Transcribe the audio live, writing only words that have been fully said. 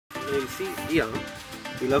You see here,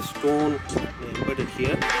 we'll have stone embedded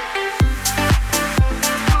here.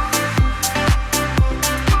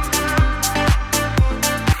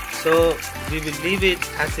 So we will leave it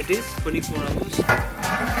as it is 24 hours.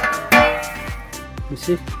 You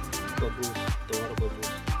see? Bubbles, the water bubbles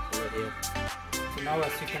over here. So now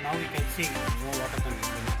as you can see no water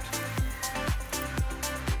content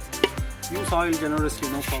in it. Use oil generously,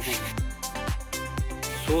 no problem.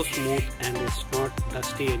 So smooth and it's not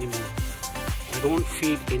dusty anymore. I don't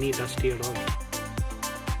feel any dusty at all.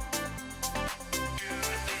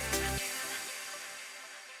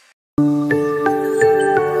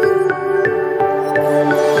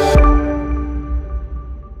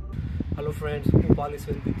 Hello friends, hope all is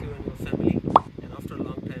well with you and your family, and after a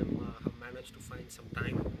long time have managed to find some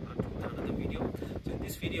time to do another video. So in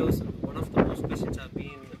these videos, one of the most questions I've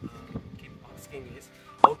been keep asking is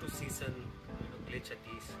how to season clay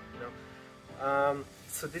chattis.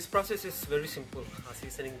 So this process is very simple,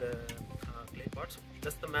 seasoning the clay pots.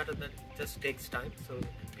 Just the matter that it just takes time, so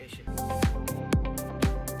patience.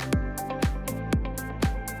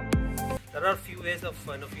 There are a few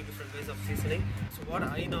different ways of seasoning. So what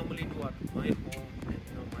I normally do at my home, and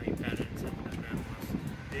my parents and my grandmas,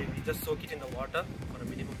 we just soak it in the water for a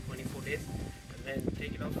minimum 24 days, and then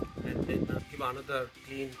take it off, and then give another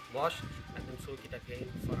clean wash, and then soak it again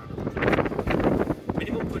for another 24 hours.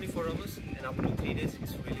 Minimum 24 hours, and up to 3 days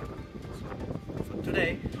is really good. So for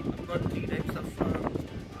today, I've got 3 types of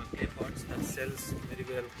clay pots that sells very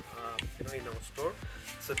well, in our store.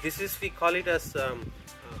 So this is, we call it as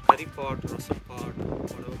curry pot, rasam pot,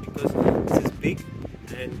 whatever, because this is big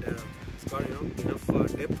and it's got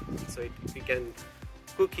enough depth, so we can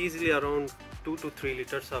cook easily around 2 to 3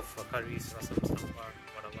 liters of curries, rasam, sambar,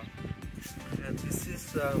 whatever. And this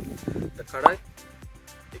is the kadai.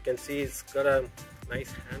 You can see it's got a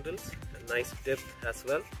nice handles and nice depth as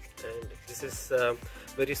well, and this is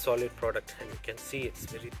very solid product, and you can see it's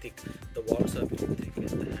very thick. The walls are very thick and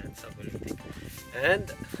the hands are very thick,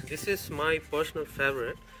 and this is my personal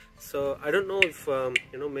favorite. So I don't know if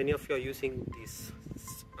many of you are using this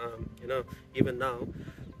even now.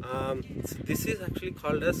 So this is actually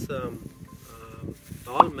called as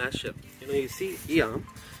dal masher. You see here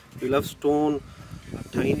you'll have stone,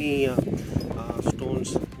 tiny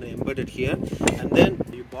stones embedded here, and then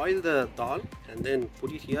you boil the dal and then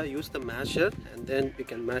put it here, use the masher, and then you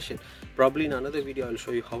can mash it. Probably in another video I'll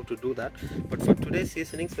show you how to do that, but for today's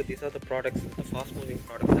seasoning, so these are the products, the fast moving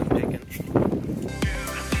products I've taken.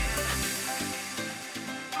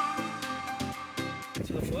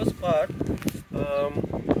 So the first part,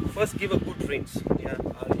 first give a good rinse.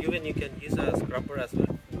 Even you can use a scrubber as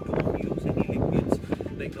well. Don't use any liquids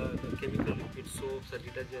like the chemical liquid soaps or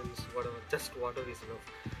detergents, whatever. Just water is enough.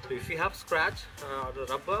 So if you have scratch or the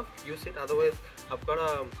rubber, use it. Otherwise, I've got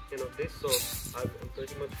a this, so I'm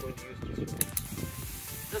pretty much going to use this one.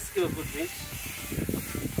 Just give a good rinse,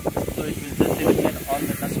 so it will just eliminate all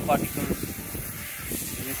the dust particles.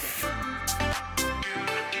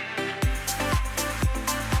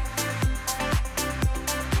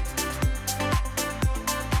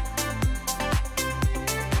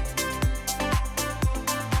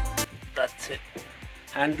 That's it.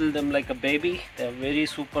 Handle them like a baby. They're very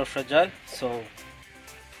super fragile. So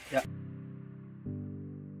yeah.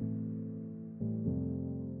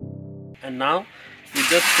 And now you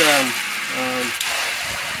just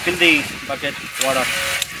fill the bucket water.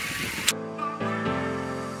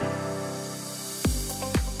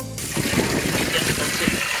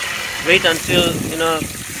 Wait until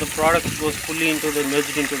the product goes fully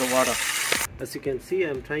merged into the water. As you can see,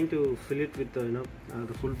 I'm trying to fill it with the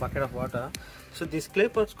full bucket of water. So this clay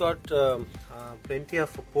pot's got plenty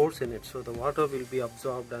of pores in it, so the water will be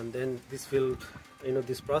absorbed, and then this will,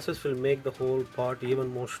 this process will make the whole pot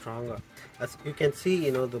even more stronger. As you can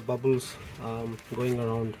see, the bubbles going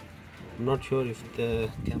around. I'm not sure if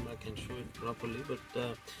the camera can show it properly, but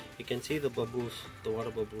you can see the bubbles, the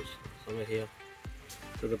water bubbles somewhere here.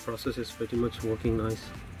 So the process is pretty much working nice.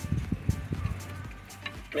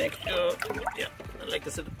 Make sure, like I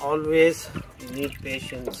said, always you need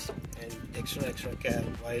patience and extra care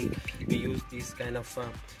while we use these kind of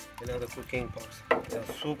the cooking pots. They are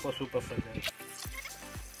super fragile.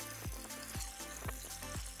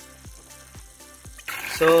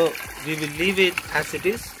 So we will leave it as it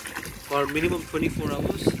is for minimum 24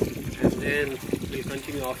 hours, and then we'll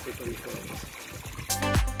continue after 24 hours.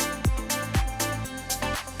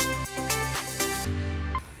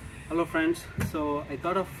 Hello friends, so I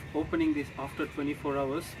thought of opening this after 24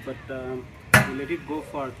 hours, but we let it go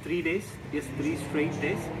for 3 days, yes, 3 straight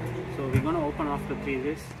days. So we're gonna open after 3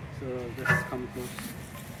 days, so just come close.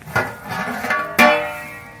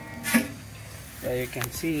 you can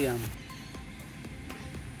see,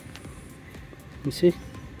 you see,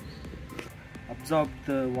 absorb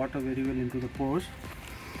the water very well into the pores.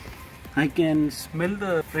 I can smell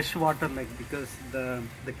the fresh water, like, because the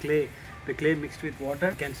clay mixed with water,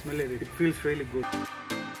 I can smell it. It feels really good.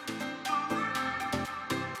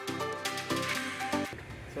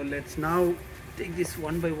 So let's now take this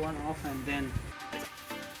one by one off, and then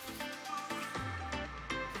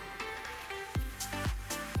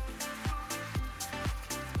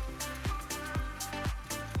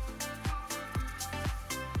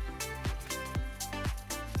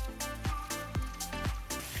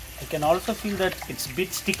I can also feel that it's a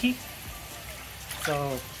bit sticky,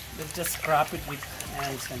 so let's just scrap it with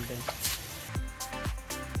hands and then.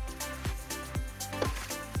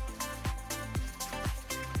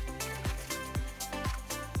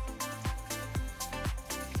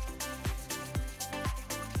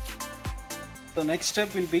 The next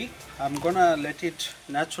step will be, I'm gonna let it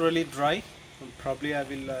naturally dry. Probably I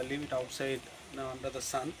will leave it outside under the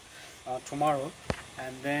sun tomorrow,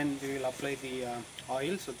 and then we will apply the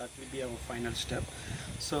oil. So that will be our final step.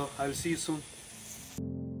 So I will see you soon.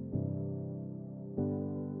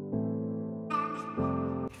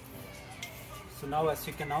 So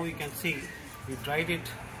now you can see we dried it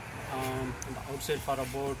on the outside for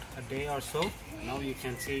about a day or so. Now you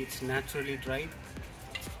can see it's naturally dried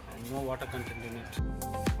and no water content in it.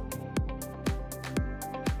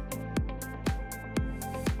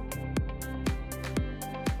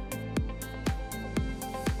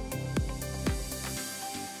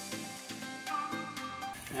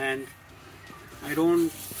 And I don't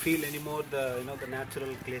feel anymore the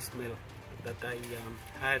natural clay smell that I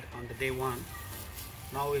had on the day one.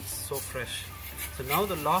 Now it's so fresh. So now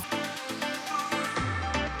the last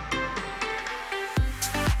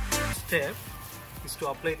step is to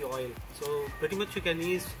apply the oil. So pretty much you can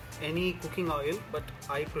use any cooking oil, but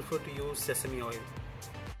I prefer to use sesame oil.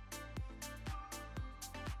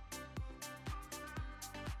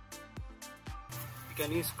 You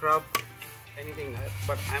can use scrub, anything,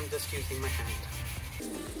 but I'm just using my hand.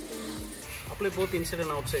 Apply both inside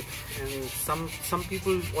and outside, and some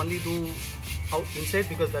people only do inside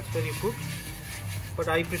because that's where you cook, but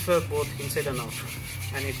I prefer both inside and out,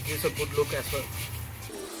 and it gives a good look as well.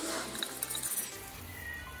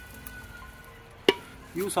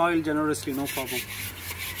 Use oil generously, no problem.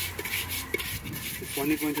 It's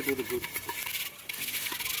only going to do the good.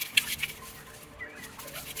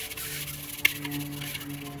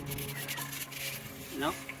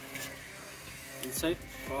 Now, inside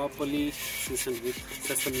properly seasoned with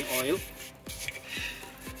sesame oil.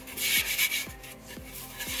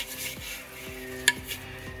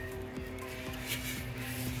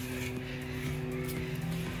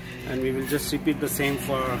 And we will just repeat the same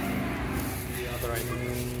for the other item.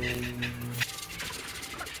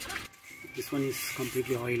 This one is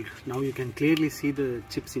completely oiled. Now you can clearly see the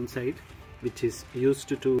chips inside, which is used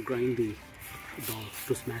to grind the dal,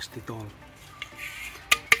 to smash the dal.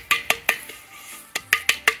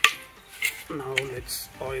 Now let's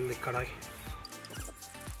oil the kadai.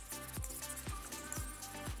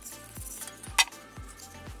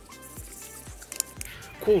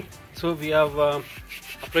 Cool. So we have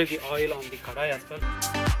applied the oil on the kadai as well.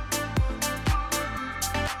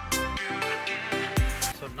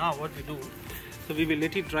 So now what we do, so we will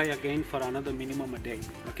let it dry again for another minimum a day,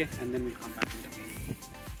 okay, and then we'll come back with again.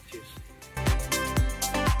 Cheers.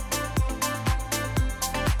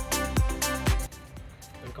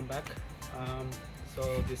 Welcome back. So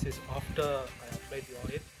this is after I applied the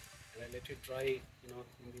oil and I let it dry,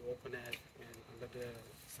 in the open air and under the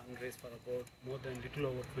sun rays for about more than little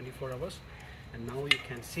over 24 hours. And now you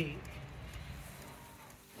can see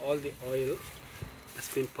all the oil has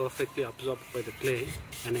been perfectly absorbed by the clay,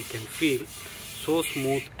 and I can feel so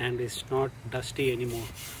smooth and it's not dusty anymore.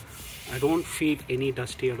 I don't feel any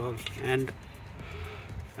dusty at all, and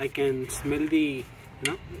I can smell the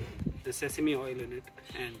the sesame oil in it,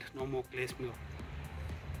 and no more clay smell.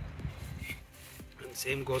 And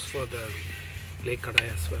same goes for the clay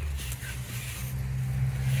kadai as well.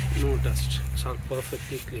 No dust, it's all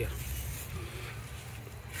perfectly clear.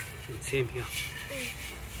 And same here.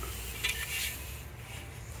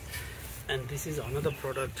 And this is another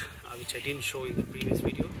product which I didn't show in the previous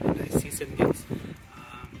video, and I seasoned it in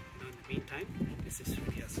the meantime. This is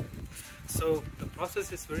ready as well. So the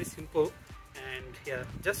process is very simple, and yeah,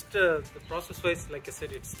 just the process wise, like I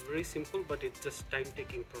said, it's very simple, but it's just time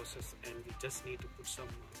taking process, and we just need to put some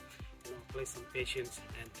apply some patience,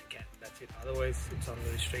 and that's it. Otherwise it's all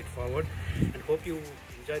very straightforward. And hope you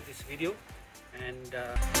enjoyed this video, and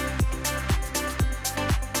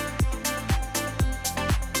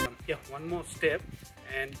yeah, one more step,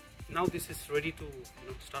 and now this is ready to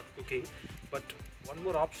start cooking. But one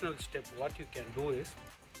more optional step, what you can do is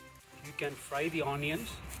you can fry the onions,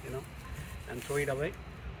 and throw it away,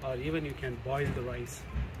 or even you can boil the rice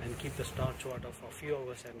and keep the starch water for a few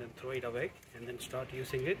hours and then throw it away and then start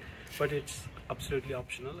using it. But it's absolutely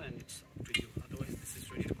optional and it's up to you. Otherwise, this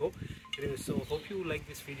is ready to go. Anyway, so hope you like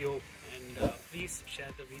this video, and please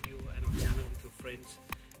share the video and our channel with your friends,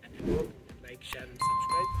 and like, share and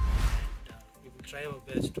subscribe. And we will try our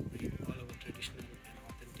best to bring all our traditional and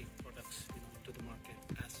authentic products to the market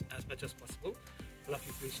as much as possible. All of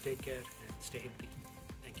you, please take care and stay healthy.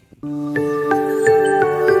 Thank you.